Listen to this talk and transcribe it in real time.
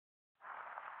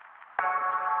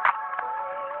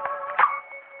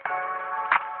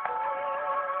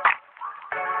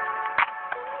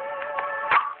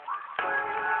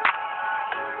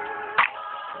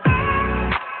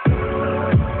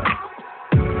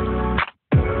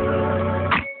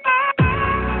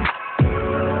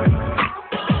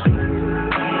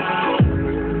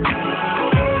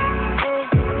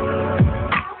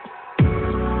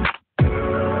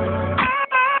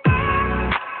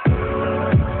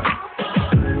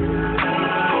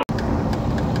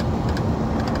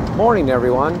Morning,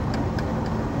 everyone.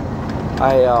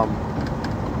 I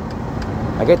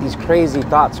get these crazy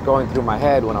thoughts going through my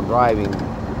head when I'm driving,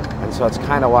 and so it's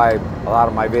kind of why a lot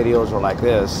of my videos are like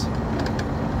this.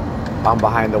 I'm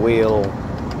behind the wheel,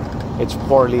 it's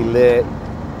poorly lit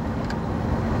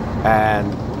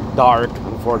and dark,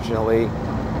 unfortunately,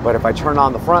 but if I turn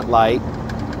on the front light,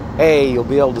 A, you'll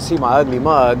be able to see my ugly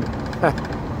mug.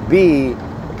 B, it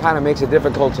kind of makes it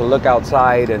difficult to look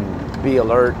outside and be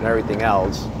alert and everything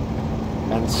else.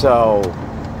 And so,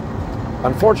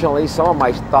 unfortunately, some of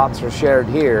my thoughts are shared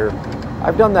here.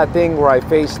 I've done that thing where I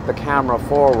face the camera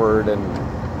forward, and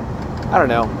I don't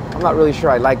know, I'm not really sure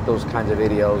I like those kinds of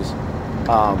videos.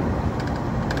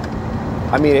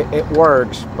 I mean, it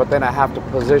works, but then I have to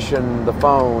position the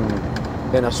phone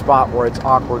in a spot where it's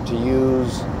awkward to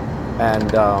use,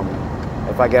 and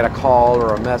if I get a call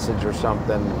or a message or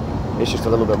something, it's just a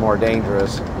little bit more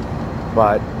dangerous.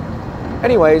 But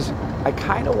anyways, I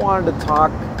kind of wanted to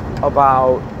talk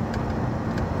about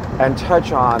and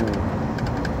touch on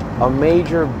a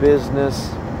major business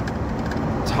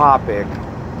topic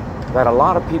that a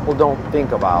lot of people don't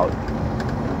think about.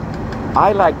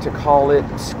 I like to call it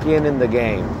skin in the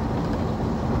game.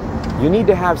 You need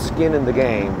to have skin in the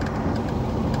game,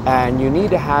 and you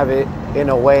need to have it in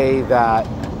a way that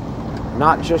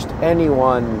not just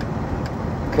anyone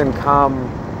can come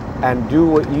and do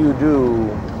what you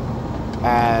do,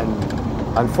 and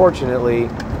unfortunately,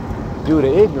 due to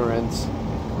ignorance,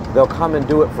 they'll come and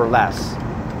do it for less.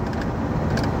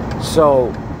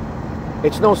 So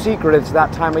it's no secret it's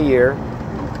that time of year,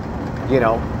 you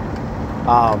know.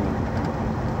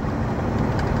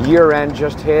 Year end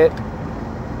just hit,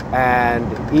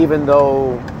 and even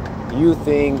though you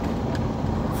think,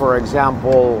 for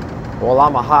example, well,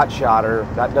 I'm a hot shotter,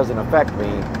 that doesn't affect me,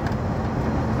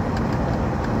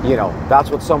 you know, that's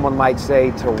what someone might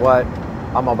say to what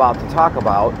I'm about to talk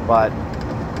about. But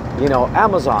you know,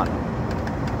 Amazon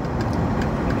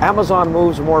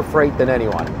moves more freight than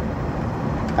anyone,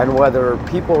 and whether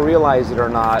people realize it or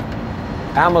not,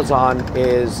 Amazon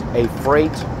is a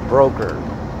freight broker.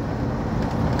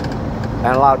 And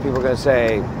a lot of people are going to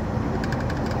say,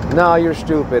 no, you're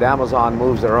stupid, Amazon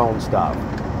moves their own stuff.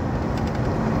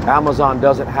 Amazon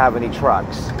doesn't have any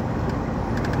trucks.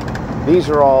 These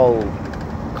are all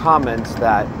comments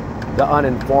that the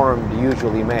uninformed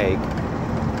usually make,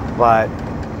 but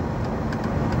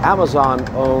Amazon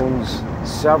owns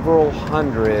several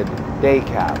hundred day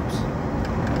cabs.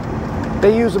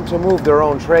 They use them to move their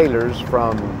own trailers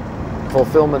from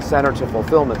fulfillment center to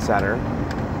fulfillment center,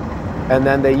 and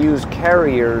then they use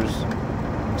carriers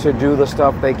to do the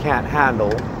stuff they can't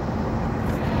handle,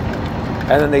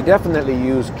 and then they definitely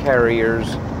use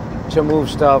carriers to move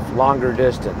stuff longer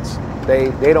distance.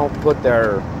 They don't put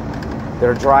their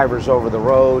drivers over the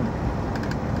road.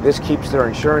 This keeps their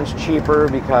insurance cheaper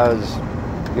because,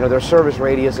 you know, their service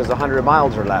radius is 100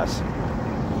 miles or less.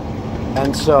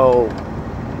 And so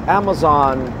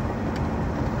Amazon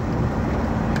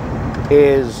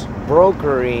is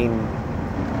brokering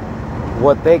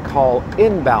what they call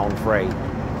inbound freight.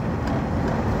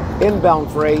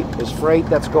 Inbound freight is freight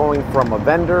that's going from a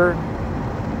vendor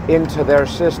into their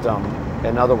system,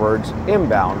 in other words,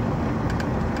 inbound.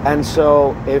 And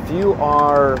so if you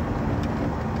are,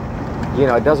 you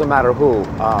know, it doesn't matter who,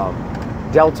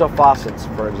 Delta Faucets,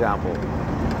 for example.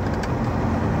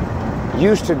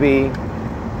 Used to be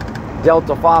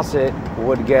Delta Faucet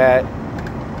would get,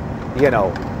 you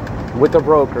know, with a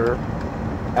broker,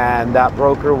 and that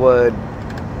broker would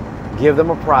give them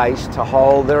a price to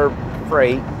haul their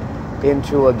freight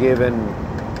into a given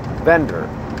vendor.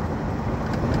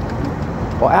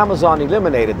 Well, Amazon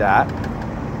eliminated that.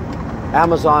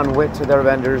 Amazon went to their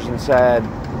vendors and said,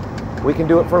 we can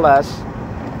do it for less.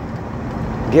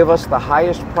 Give us the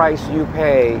highest price you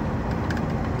pay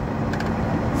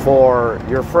for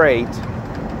your freight.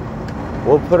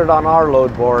 We'll put it on our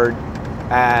load board,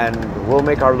 and we'll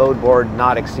make our load board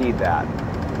not exceed that.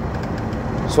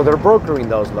 So they're brokering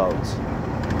those loads.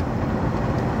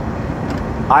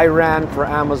 I ran for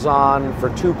Amazon for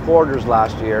 2 quarters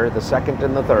last year, the second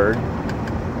and the third,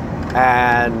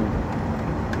 and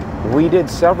we did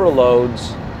several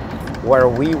loads where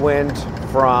we went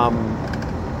from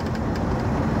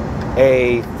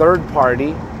a third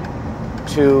party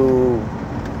to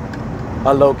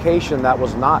a location that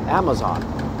was not Amazon.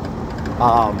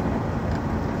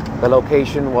 The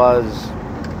location was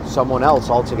someone else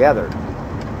altogether,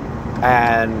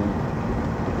 and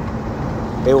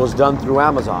it was done through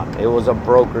Amazon. It was a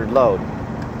brokered load.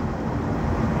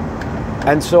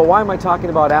 And so why am I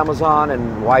talking about Amazon,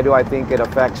 and why do I think it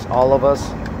affects all of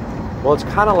us? Well, it's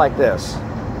kind of like this.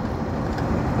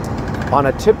 On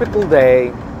a typical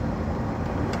day,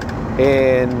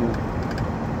 in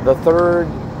the third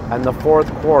and the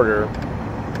fourth quarter,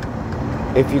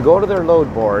 if you go to their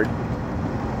load board,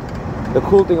 the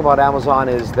cool thing about Amazon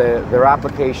is their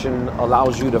application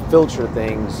allows you to filter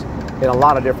things in a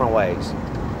lot of different ways.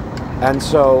 And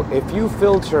so if you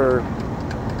filter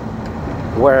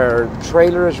where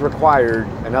trailer is required,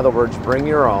 in other words, bring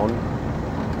your own,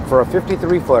 for a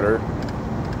 53 footer,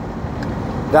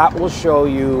 that will show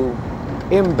you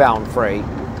inbound freight.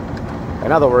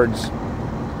 In other words,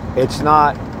 it's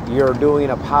not you're doing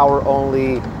a power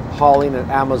only, hauling an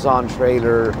Amazon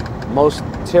trailer, most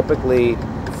typically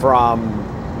from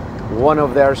one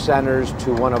of their centers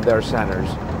to one of their centers.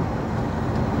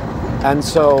 And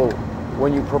so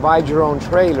when you provide your own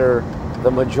trailer,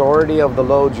 the majority of the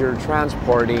loads you're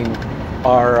transporting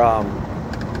are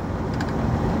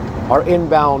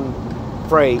inbound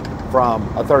freight from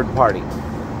a third party.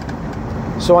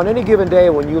 So on any given day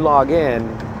when you log in,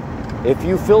 if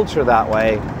you filter that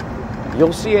way,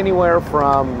 you'll see anywhere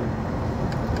from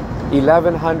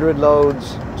 1,100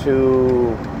 loads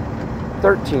to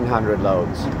 1,300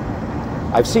 loads.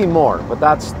 I've seen more, but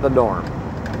that's the norm.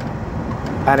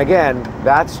 And again,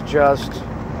 that's just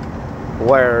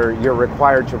where you're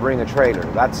required to bring a trailer.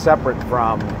 That's separate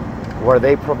from where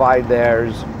they provide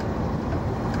theirs.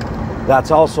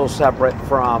 That's also separate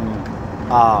from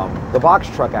the box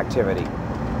truck activity.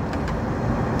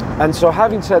 And so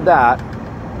having said that,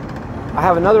 I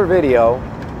have another video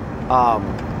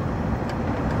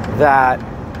that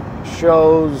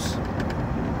shows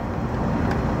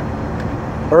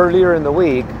earlier in the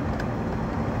week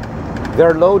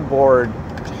their load board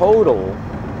total,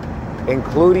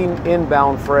 including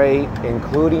inbound freight,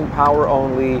 including power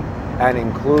only, and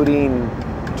including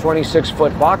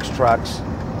 26-foot box trucks.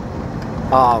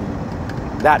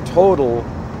 That total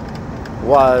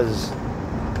was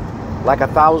like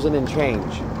 1,000 and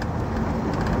change.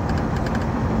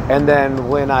 And then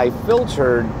when I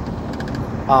filtered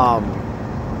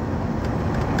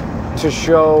to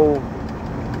show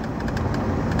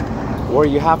where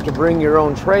you have to bring your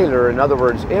own trailer, in other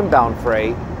words, inbound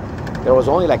freight, there was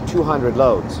only like 200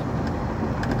 loads.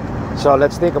 So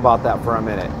let's think about that for a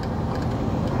minute.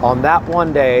 On that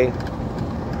one day,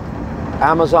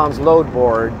 Amazon's load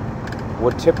board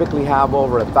would typically have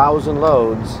over 1,000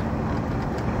 loads,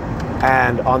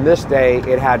 and on this day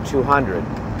it had 200.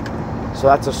 So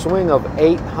that's a swing of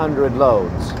 800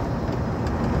 loads.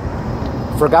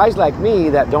 For guys like me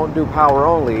that don't do power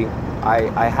only,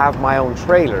 I have my own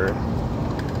trailer,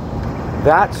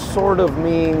 that sort of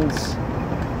means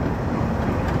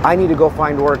I need to go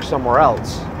find work somewhere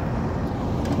else.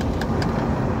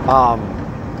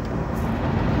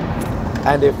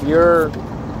 And if you're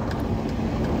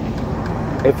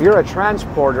a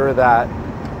transporter that,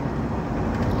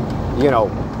 you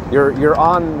know, you're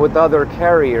on with other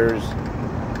carriers,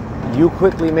 you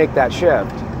quickly make that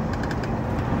shift.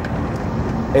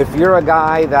 If you're a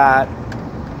guy that,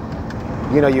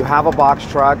 you know, you have a box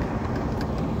truck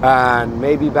and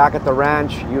maybe back at the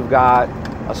ranch you've got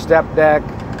a step deck,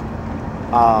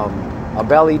 a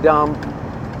belly dump,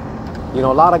 you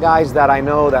know, a lot of guys that I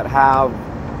know that have,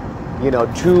 you know,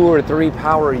 2 or 3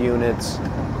 power units,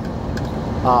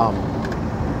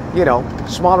 you know,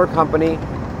 smaller company,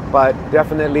 but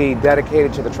definitely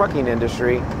dedicated to the trucking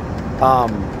industry,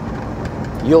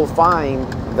 you'll find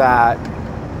that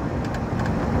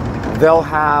they'll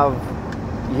have,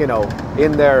 you know,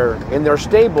 in their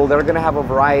stable, they're going to have a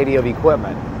variety of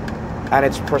equipment. And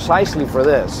it's precisely for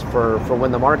this, for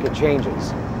when the market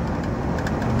changes.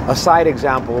 A side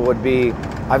example would be,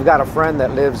 I've got a friend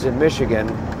that lives in Michigan.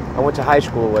 I went to high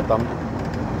school with him.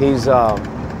 He's a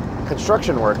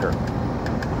construction worker.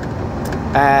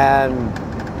 And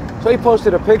so he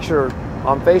posted a picture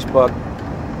on Facebook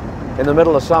in the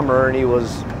middle of summer, and he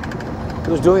was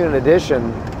doing an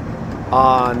addition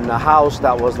on a house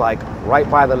that was like right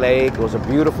by the lake. It was a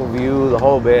beautiful view, the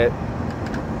whole bit.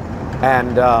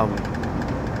 And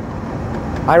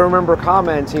I remember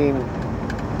commenting,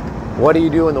 what do you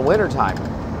do in the wintertime?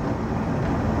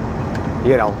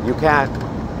 You know, you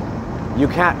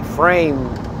can't frame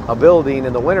a building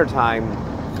in the wintertime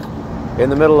in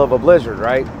the middle of a blizzard,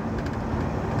 right?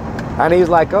 And he's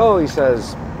like, oh, he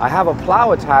says, I have a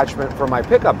plow attachment for my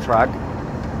pickup truck,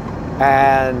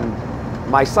 and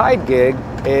my side gig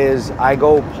is I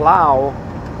go plow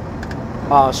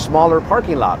smaller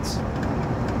parking lots.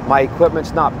 My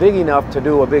equipment's not big enough to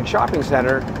do a big shopping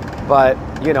center, but,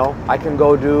 you know, I can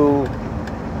go do,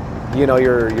 you know,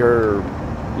 your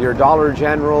Dollar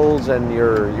Generals and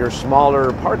your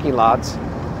smaller parking lots,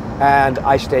 and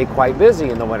I stay quite busy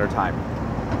in the wintertime.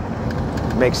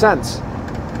 Makes sense.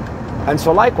 And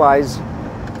so likewise,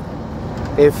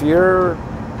 if you're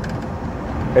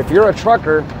a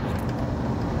trucker,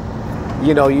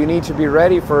 you know, you need to be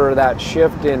ready for that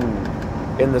shift in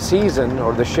the season,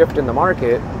 or the shift in the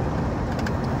market.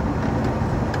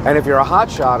 And if you're a hot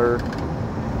shotter,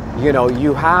 you know,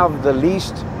 you have the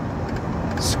least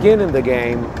skin in the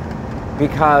game,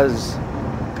 because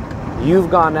you've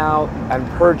gone out and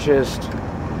purchased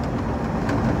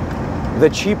the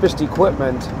cheapest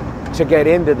equipment to get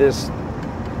into this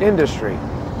industry.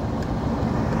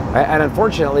 And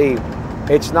unfortunately,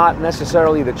 it's not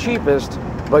necessarily the cheapest,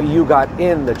 but you got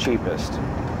in the cheapest.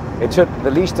 It took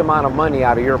the least amount of money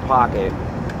out of your pocket.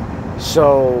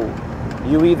 So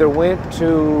you either went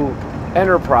to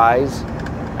Enterprise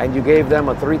and you gave them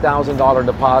a $3,000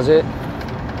 deposit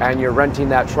and you're renting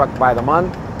that truck by the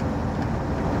month.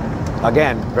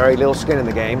 Again, very little skin in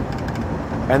the game.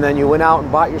 And then you went out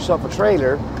and bought yourself a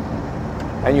trailer,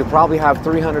 and you probably have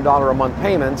 $300 a month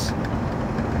payments.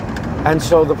 And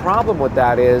so the problem with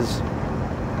that is,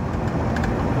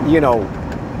 you know,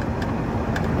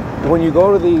 when you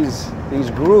go to these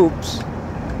groups,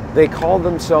 they call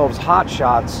themselves hot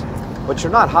shots, but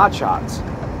you're not hot shots.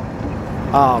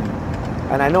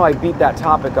 And I know I beat that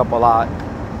topic up a lot,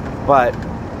 but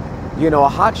you know, a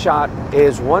hot shot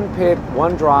is one pick,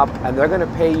 one drop, and they're going to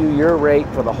pay you your rate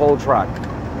for the whole truck.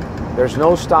 There's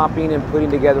no stopping and putting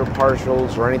together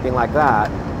partials or anything like that.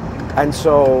 And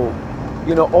so,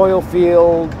 you know, oil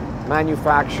field,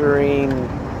 manufacturing,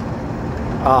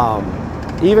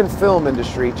 even film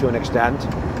industry to an extent,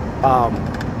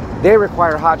 they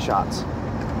require hot shots.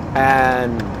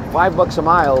 And $5 a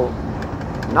mile,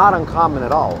 not uncommon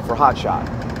at all for hot shot.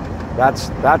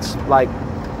 That's like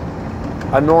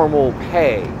a normal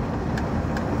pay.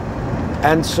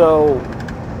 And so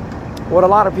what a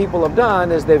lot of people have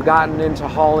done is they've gotten into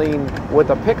hauling with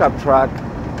a pickup truck,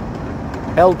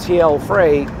 LTL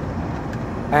freight,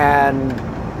 and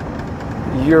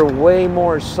you're way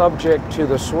more subject to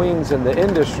the swings in the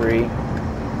industry.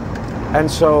 And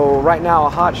so right now a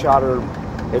hot shotter,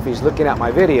 if he's looking at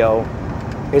my video,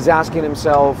 is asking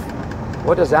himself,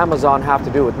 what does Amazon have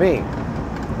to do with me?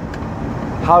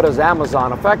 How does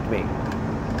Amazon affect me?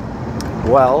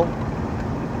 Well,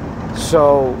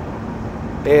 so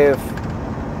if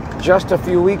just a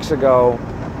few weeks ago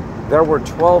there were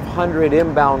 1,200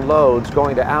 inbound loads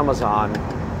going to Amazon,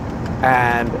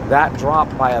 and that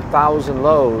dropped by 1,000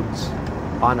 loads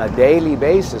on a daily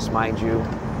basis, mind you,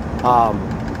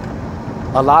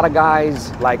 a lot of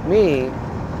guys like me,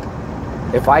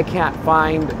 if I can't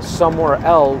find somewhere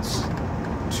else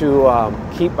to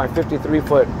keep my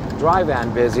 53-foot dry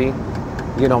van busy,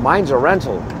 you know, mine's a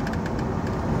rental.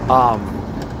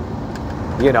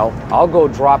 You know, I'll go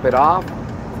drop it off,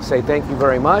 say thank you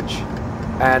very much,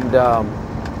 and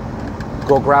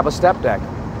go grab a step deck.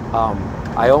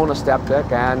 I own a step deck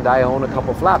and I own a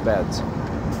couple flatbeds,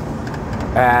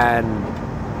 and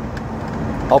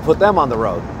I'll put them on the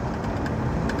road.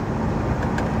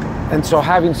 And so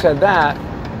having said that,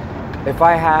 if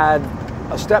I had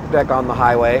a step deck on the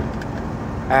highway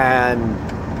and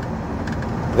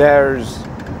there's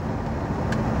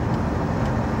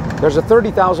a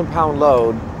 30,000 pound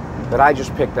load that I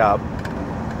just picked up,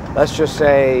 let's just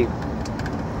say,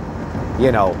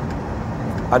 you know,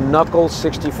 a knuckle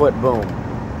 60-foot boom.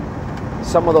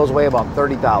 Some of those weigh about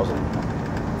 30,000.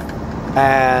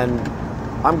 And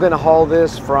I'm gonna haul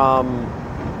this from,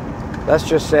 let's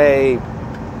just say,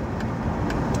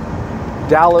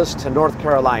 Dallas to North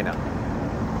Carolina.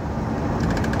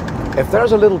 If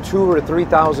there's a little 2,000 or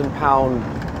 3,000 pound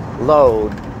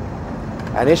load,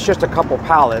 and it's just a couple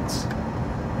pallets,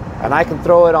 and I can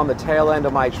throw it on the tail end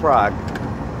of my truck,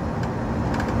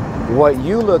 what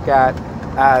you look at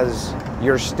as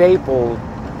your staple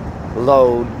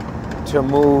load to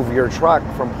move your truck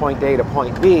from point A to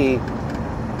point B,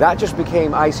 that just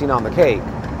became icing on the cake.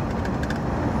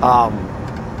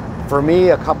 For me,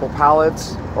 a couple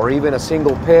pallets or even a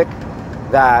single pick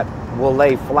that will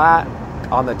lay flat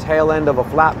on the tail end of a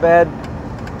flatbed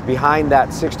behind that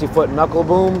 60-foot knuckle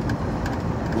boom,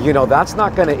 you know, that's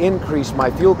not going to increase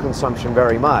my fuel consumption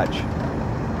very much.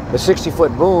 The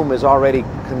 60-foot boom is already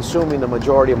consuming the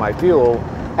majority of my fuel,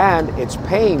 and it's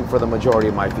paying for the majority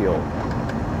of my fuel.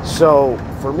 So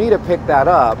for me to pick that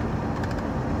up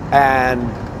and,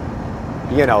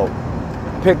 you know,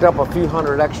 picked up a few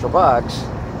hundred extra bucks,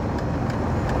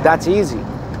 that's easy.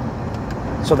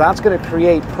 So that's going to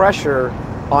create pressure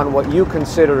on what you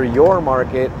consider your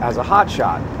market as a hot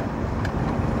shot.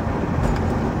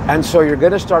 And so you're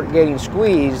going to start getting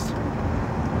squeezed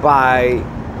by,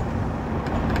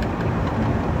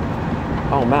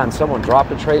 oh man, someone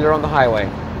dropped a trailer on the highway.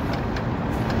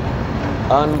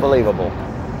 Unbelievable.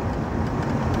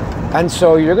 And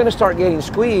so you're going to start getting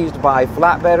squeezed by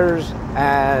flatbedders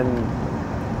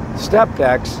and step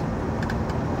decks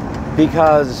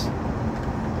because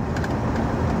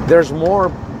there's more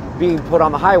being put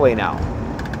on the highway now.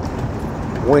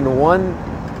 When one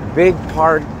big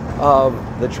part of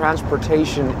the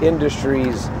transportation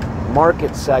industry's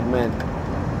market segment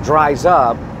dries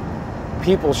up,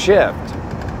 people shift.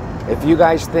 If you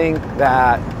guys think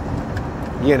that,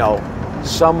 you know,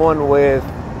 someone with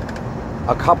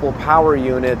a couple power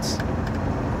units,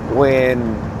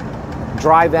 when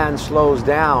dry van slows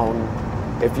down,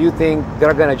 if you think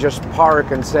they're going to just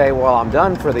park and say, well, I'm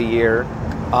done for the year,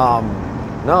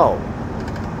 no.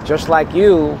 Just like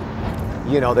you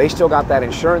know, they still got that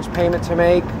insurance payment to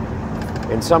make.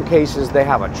 In some cases, they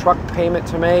have a truck payment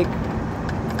to make.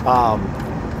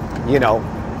 You know,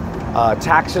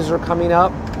 taxes are coming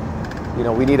up. You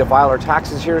know, we need to file our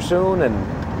taxes here soon,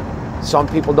 and some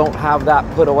people don't have that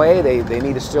put away. They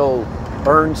need to still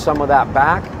earn some of that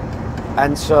back.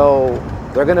 And so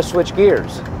they're going to switch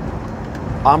gears.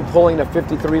 I'm pulling a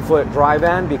 53-foot dry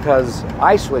van because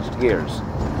I switched gears.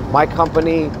 My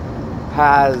company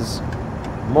has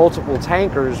multiple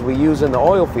tankers we use in the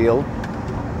oil field,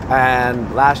 and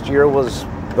last year was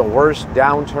the worst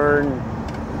downturn,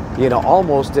 you know,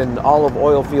 almost in all of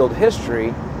oil field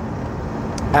history.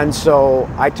 And so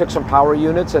I took some power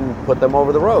units and put them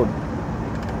over the road.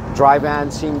 Dry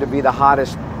vans seem to be the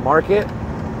hottest market,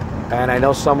 and I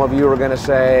know some of you are going to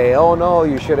say, oh no,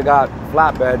 you should have got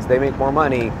flatbeds, they make more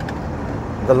money.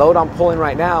 The load I'm pulling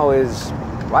right now is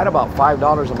right about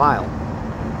 $5 a mile.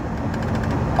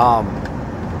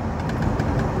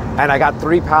 And I got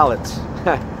 3 pallets.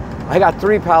 I got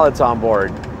 3 pallets on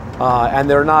board, and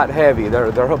they're not heavy. They're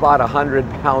about 100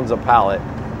 pounds a pallet.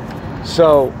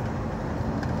 So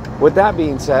with that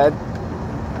being said,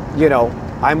 you know,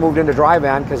 I moved into dry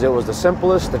van because it was the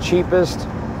simplest, the cheapest,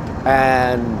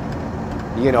 and,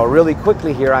 you know, really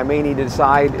quickly here, I may need to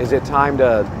decide, is it time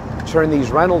to turn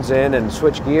these rentals in and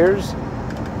switch gears?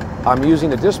 I'm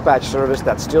using a dispatch service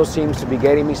that still seems to be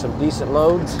getting me some decent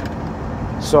loads,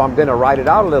 so I'm going to ride it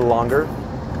out a little longer,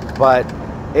 but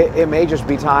it may just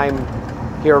be time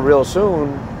here real soon.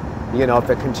 You know, if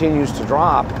it continues to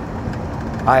drop,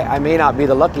 I may not be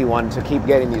the lucky one to keep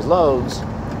getting these loads.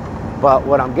 But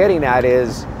what I'm getting at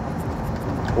is,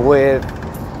 with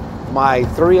my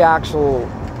 3-axle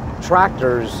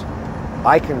tractors,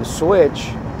 I can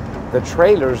switch the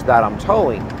trailers that I'm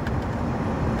towing.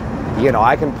 You know,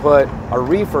 I can put a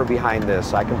reefer behind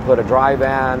this, I can put a dry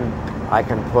van, I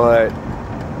can put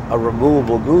a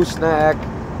removable gooseneck,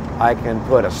 I can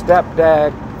put a step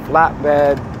deck,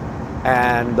 flatbed,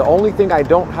 and the only thing I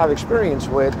don't have experience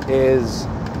with is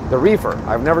the reefer.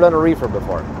 I've never done a reefer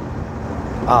before,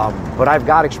 but I've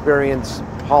got experience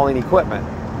hauling equipment.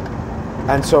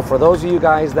 And so for those of you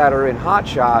guys that are in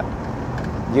hotshot,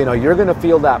 you know, you're going to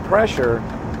feel that pressure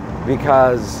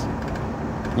because,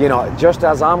 you know, just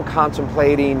as I'm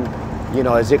contemplating, you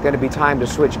know, is it going to be time to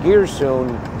switch gears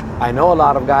soon, I know a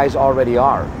lot of guys already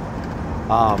are.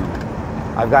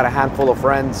 I've got a handful of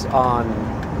friends on,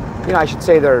 you know, I should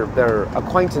say they're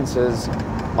acquaintances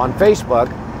on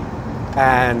Facebook,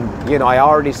 and, you know, I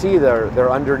already see they're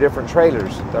under different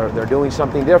trailers. They're doing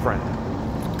something different.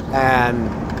 And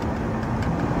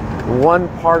one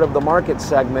part of the market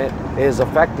segment is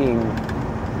affecting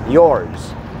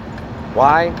yours.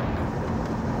 Why?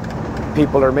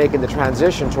 People are making the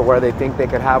transition to where they think they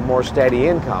could have more steady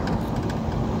income.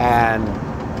 And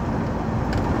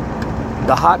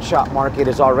the hotshot market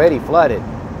is already flooded.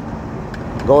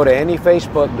 Go to any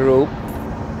Facebook group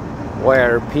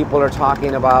where people are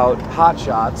talking about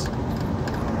hotshots,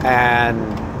 and,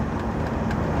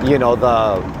 you know,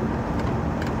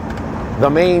 the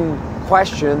main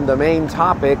question, the main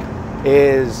topic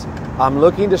is, I'm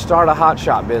looking to start a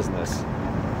hotshot business,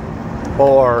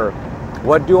 or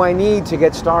what do I need to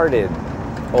get started,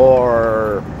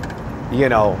 or, you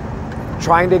know,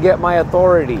 trying to get my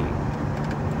authority.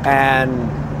 And,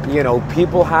 you know,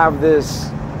 people have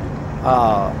this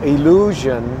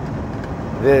illusion,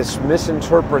 this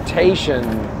misinterpretation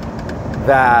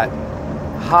that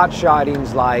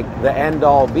hotshotting's like the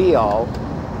end-all be-all,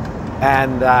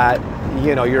 and that,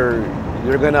 you know, you're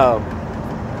gonna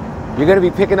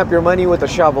be picking up your money with a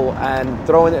shovel and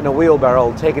throwing it in a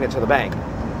wheelbarrow, taking it to the bank.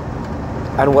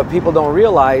 And what people don't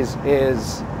realize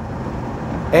is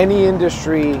any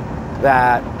industry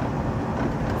that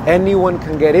anyone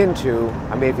can get into,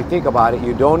 I mean, if you think about it,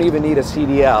 you don't even need a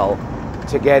CDL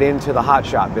to get into the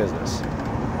hotshot business.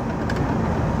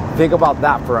 Think about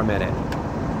that for a minute.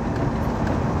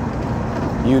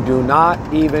 You do not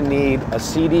even need a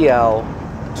CDL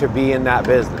to be in that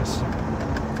business.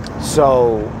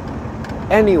 So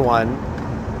anyone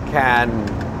can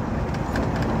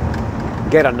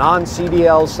get a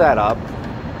non-CDL setup,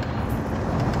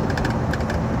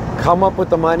 come up with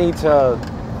the money to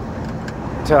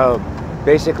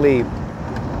basically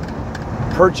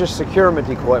purchase securement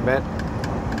equipment,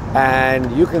 and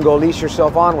you can go lease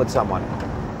yourself on with someone.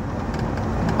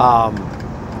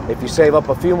 If you save up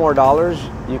a few more dollars,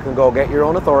 you can go get your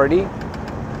own authority.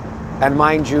 And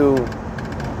mind you,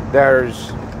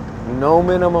 there's no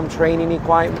minimum training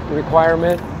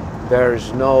requirement.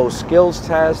 There's no skills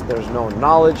test. There's no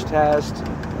knowledge test.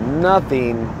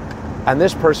 Nothing. And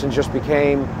this person just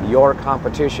became your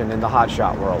competition in the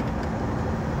hotshot world.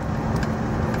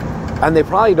 And they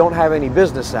probably don't have any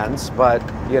business sense, but,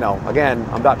 you know, again,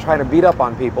 I'm not trying to beat up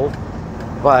on people,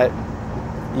 but,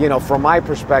 you know, from my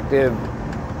perspective,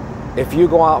 if you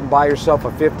go out and buy yourself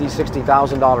a $50,000,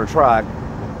 $60,000 truck,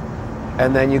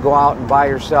 and then you go out and buy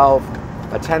yourself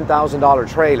a $10,000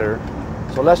 trailer,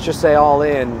 so let's just say all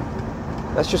in,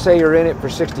 let's just say you're in it for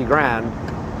 60 grand,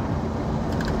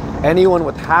 anyone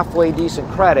with halfway decent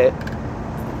credit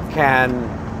can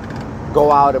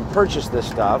go out and purchase this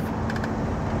stuff,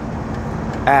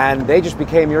 and they just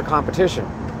became your competition.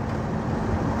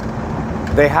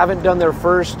 They haven't done their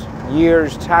first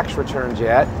year's tax returns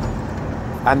yet,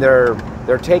 and they're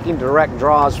taking direct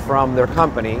draws from their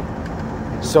company,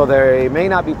 so they may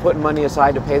not be putting money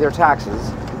aside to pay their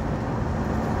taxes.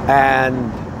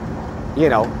 And, you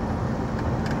know,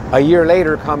 a year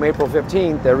later, come April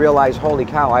 15th, they realize, holy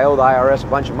cow, I owe the IRS a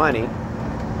bunch of money.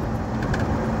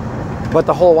 But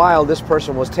the whole while, this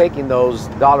person was taking those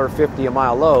 $1.50 a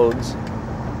mile loads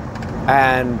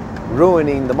and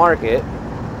ruining the market.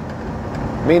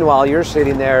 Meanwhile, you're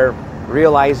sitting there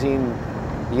realizing,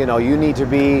 you know, you need to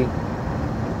be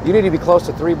close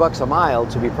to $3 a mile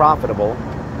to be profitable.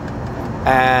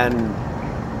 And,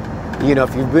 you know,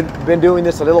 if you've been doing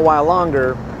this a little while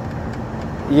longer,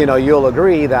 you know, you'll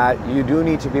agree that you do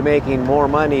need to be making more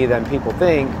money than people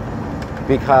think,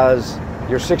 because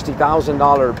your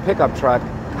 $60,000 pickup truck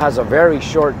has a very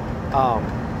short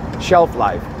shelf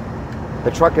life.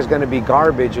 The truck is going to be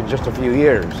garbage in just a few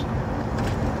years.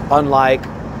 Unlike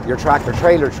your tractor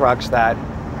trailer trucks that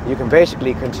you can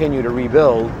basically continue to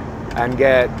rebuild and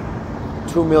get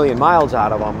 2 million miles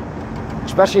out of them,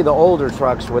 especially the older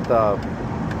trucks with the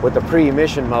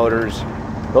pre-emission motors.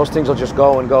 Those things will just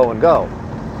go and go and go.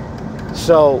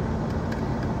 So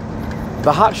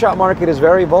the hotshot market is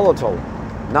very volatile.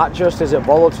 Not just is it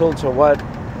volatile to what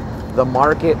the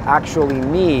market actually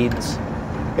needs,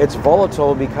 it's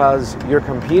volatile because you're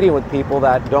competing with people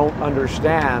that don't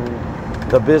understand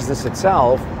the business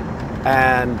itself,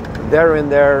 and they're in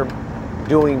there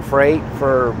doing freight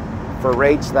for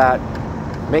rates that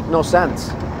make no sense.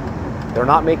 They're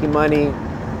not making money,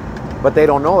 but they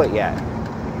don't know it yet.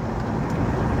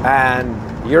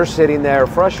 And you're sitting there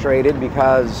frustrated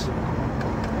because,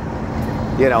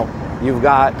 you know, you've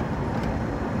got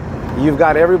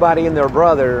everybody and their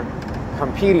brother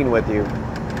competing with you.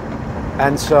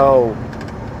 And so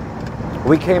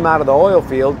we came out of the oil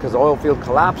field because the oil field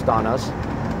collapsed on us.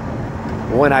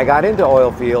 When I got into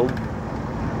oil field,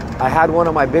 I had one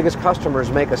of my biggest customers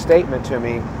make a statement to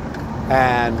me,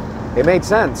 and it made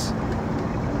sense.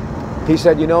 He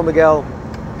said, you know, Miguel,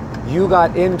 you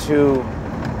got into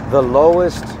the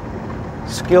lowest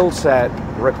skill set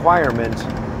requirement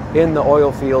in the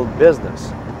oil field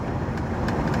business.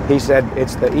 He said,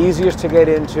 it's the easiest to get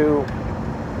into.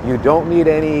 You don't need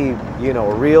any, you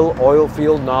know, real oil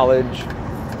field knowledge.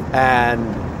 And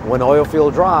when oil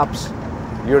field drops,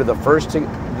 you're the first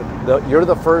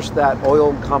that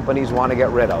oil companies want to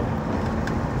get rid of.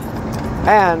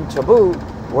 And to boot,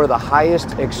 we're the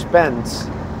highest expense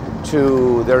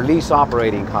to their lease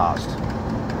operating cost,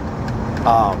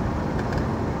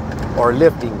 or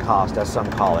lifting cost, as some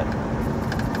call it.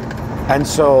 And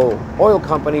so oil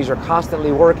companies are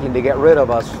constantly working to get rid of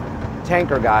us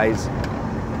tanker guys.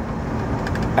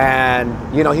 And,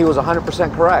 you know, he was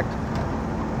 100% correct.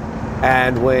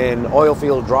 And when oil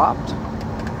field dropped,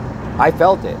 I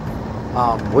felt it.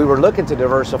 We were looking to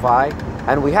diversify,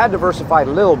 and we had diversified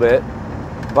a little bit,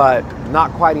 but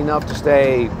not quite enough to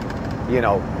stay, you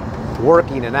know,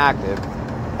 working and active.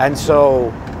 And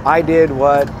so I did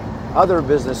what other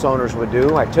business owners would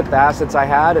do. I took the assets I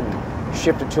had and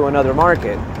shifted to another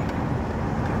market.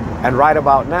 And right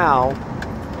about now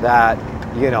that,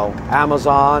 you know,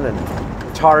 Amazon and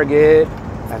Target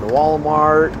and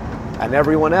Walmart and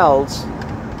everyone else,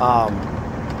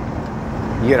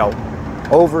 you know,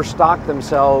 overstocked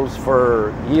themselves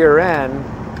for year end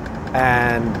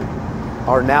and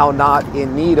are now not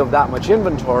in need of that much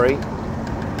inventory,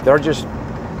 they're just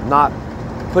not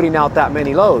putting out that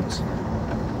many loads.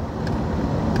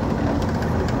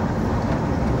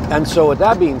 And so with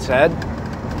that being said,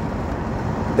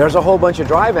 there's a whole bunch of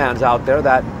dry vans out there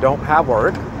that don't have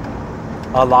work.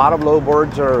 A lot of load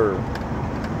boards are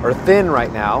thin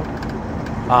right now.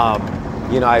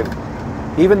 You know,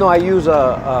 even though I use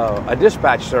a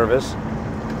dispatch service,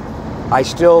 I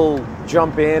still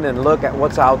jump in and look at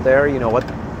what's out there, you know,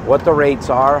 what the rates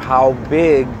are, how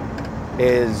big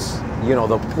is, you know,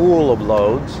 the pool of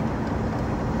loads.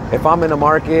 If I'm in a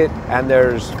market and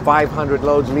there's 500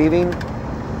 loads leaving,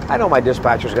 I know my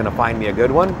dispatcher's gonna find me a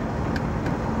good one.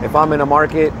 If I'm in a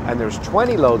market and there's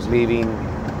 20 loads leaving,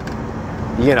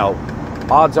 you know,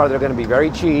 odds are they're gonna be very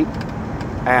cheap,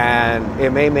 and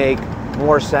it may make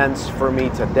more sense for me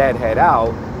to deadhead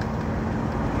out.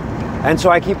 And so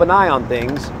I keep an eye on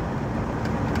things,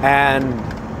 and,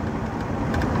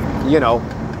 you know,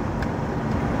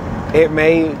 it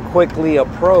may quickly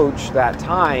approach that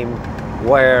time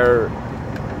where,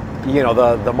 you know,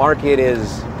 the market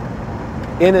is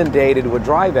inundated with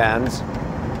dry vans,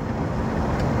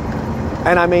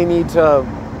 and I may need to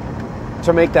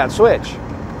make that switch,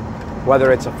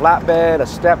 whether it's a flatbed, a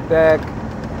step deck,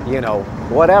 you know,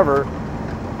 whatever.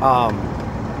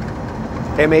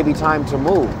 It may be time to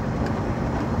move.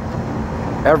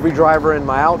 Every driver in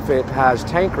my outfit has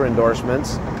tanker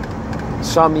endorsements.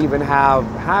 Some even have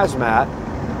hazmat.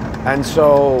 And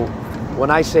so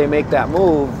when I say make that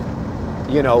move,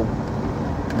 you know,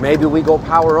 maybe we go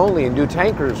power only and do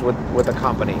tankers with a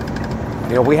company.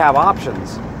 You know, we have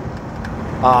options.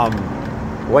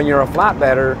 When you're a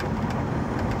flatbedder,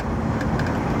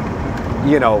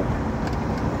 you know,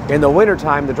 in the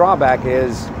wintertime, the drawback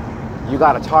is you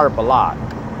got to tarp a lot.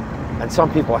 And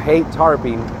some people hate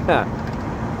tarping.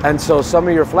 And so some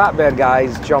of your flatbed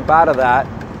guys jump out of that,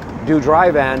 do dry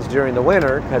vans during the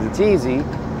winter because it's easy,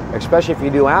 especially if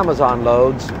you do Amazon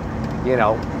loads. You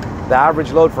know, the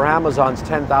average load for Amazon's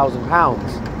 10,000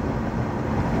 pounds.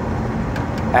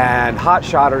 And hot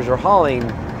shotters are hauling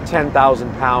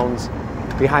 10,000 pounds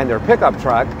behind their pickup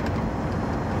truck,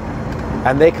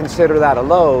 and they consider that a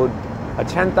load. A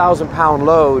 10,000 pound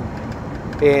load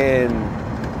in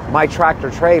my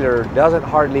tractor trailer doesn't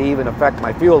hardly even affect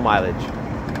my fuel mileage.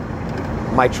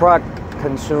 My truck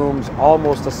consumes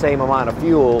almost the same amount of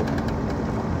fuel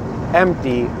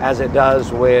empty as it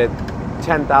does with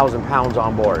 10,000 pounds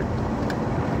on board.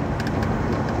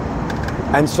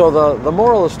 And so the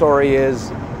moral of the story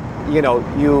is, you know,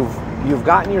 you've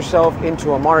gotten yourself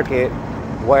into a market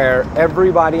where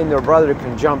everybody and their brother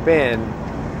can jump in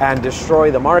and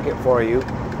destroy the market for you.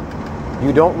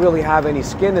 You don't really have any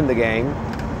skin in the game.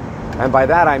 And by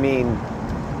that I mean,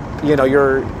 you know,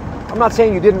 I'm not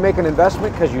saying you didn't make an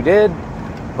investment, because you did,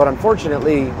 but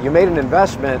unfortunately you made an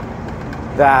investment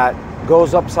that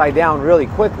goes upside down really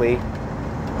quickly.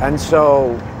 And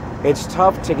so it's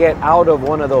tough to get out of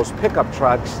one of those pickup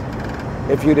trucks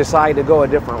if you decide to go a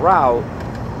different route,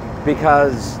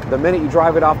 because the minute you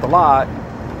drive it off the lot,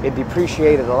 it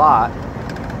depreciated a lot.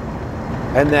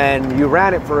 And then you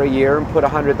ran it for a year and put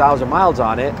 100,000 miles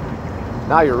on it.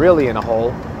 Now you're really in a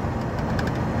hole.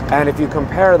 And if you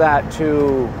compare that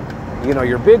to, you know,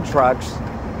 your big trucks,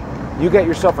 you get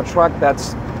yourself a truck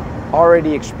that's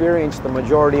already experienced the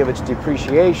majority of its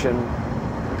depreciation.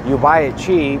 You buy it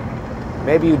cheap.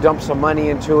 Maybe you dump some money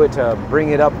into it to bring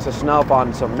it up to snuff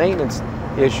on some maintenance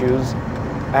issues,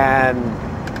 and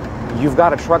you've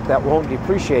got a truck that won't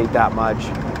depreciate that much.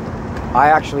 I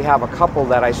actually have a couple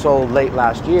that I sold late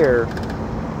last year.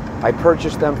 I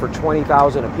purchased them for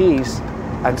 $20,000 a piece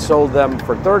and sold them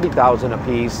for $30,000 a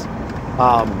piece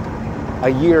a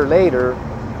year later,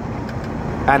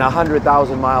 and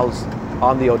 100,000 miles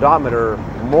on the odometer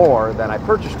more than I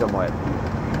purchased them with.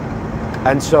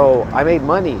 And so I made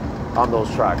money on those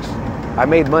trucks. I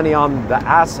made money on the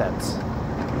assets.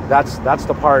 That's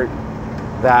the part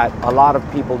that a lot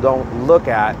of people don't look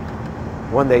at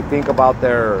when they think about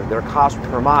their cost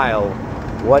per mile.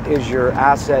 What is your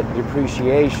asset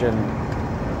depreciation?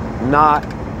 Not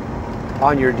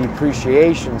on your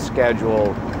depreciation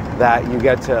schedule that you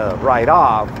get to write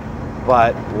off,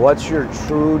 but what's your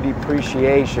true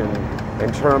depreciation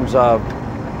in terms of,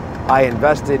 I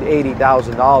invested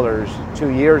 $80,000 2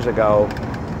 years ago.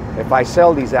 If I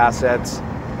sell these assets,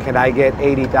 can I get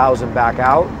 $80,000 back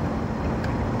out?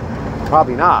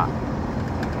 Probably not.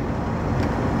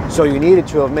 So you needed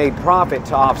to have made profit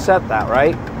to offset that,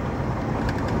 right?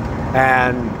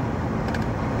 And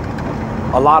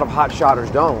a lot of hot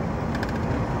shotters don't.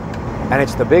 And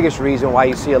it's the biggest reason why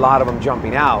you see a lot of them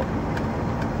jumping out.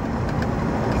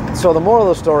 So the moral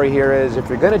of the story here is, if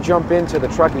you're going to jump into the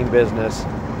trucking business,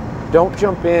 don't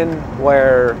jump in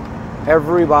where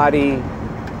everybody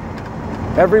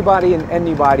and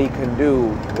anybody can do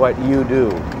what you do.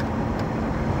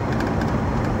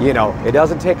 You know, it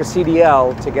doesn't take a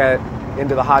CDL to get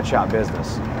into the hotshot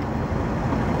business.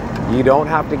 You don't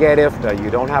have to get IFTA.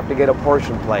 You don't have to get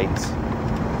apportion plates.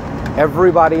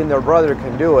 Everybody and their brother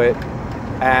can do it,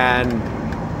 and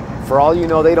for all you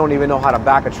know, they don't even know how to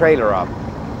back a trailer up.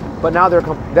 But now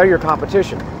they're your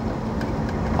competition.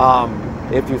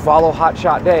 If you follow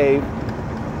Hotshot Dave,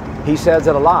 he says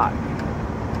it a lot.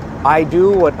 I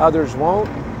do what others won't.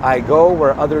 I go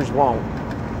where others won't.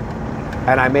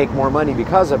 And I make more money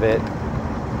because of it.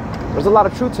 There's a lot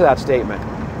of truth to that statement.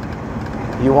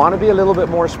 You want to be a little bit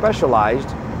more specialized.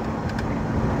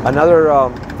 Another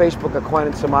Facebook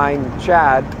acquaintance of mine,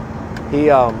 Chad,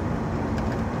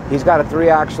 he's got a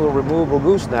 3-axle removable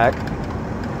gooseneck,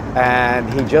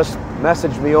 and he just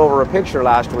messaged me over a picture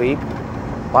last week.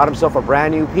 Bought himself a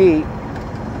brand new Pete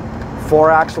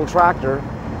 4-axle tractor,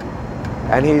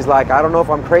 and he's like, I don't know if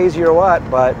I'm crazy or what,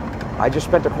 but I just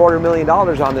spent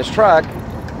 $250,000 on this truck.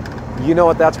 You know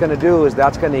what that's going to do is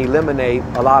that's going to eliminate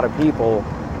a lot of people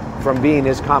from being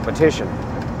his competition.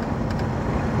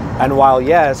 And while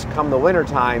yes, come the winter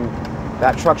time,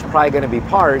 that truck's probably going to be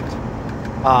parked,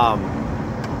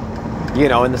 you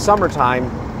know, in the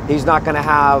summertime, he's not going to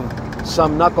have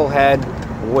some knucklehead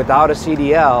without a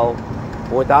CDL,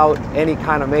 without any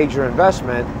kind of major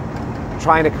investment,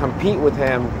 trying to compete with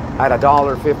him at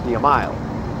 $1.50 a mile.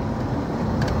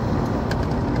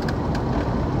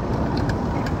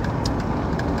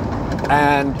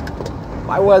 And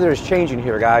my weather is changing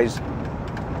here, guys.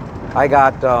 I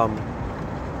got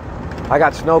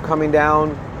snow coming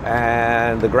down,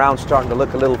 and the ground's starting to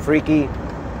look a little freaky.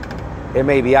 It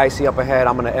may be icy up ahead.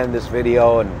 I'm going to end this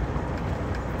video and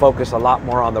focus a lot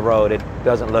more on the road. It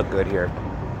doesn't look good here.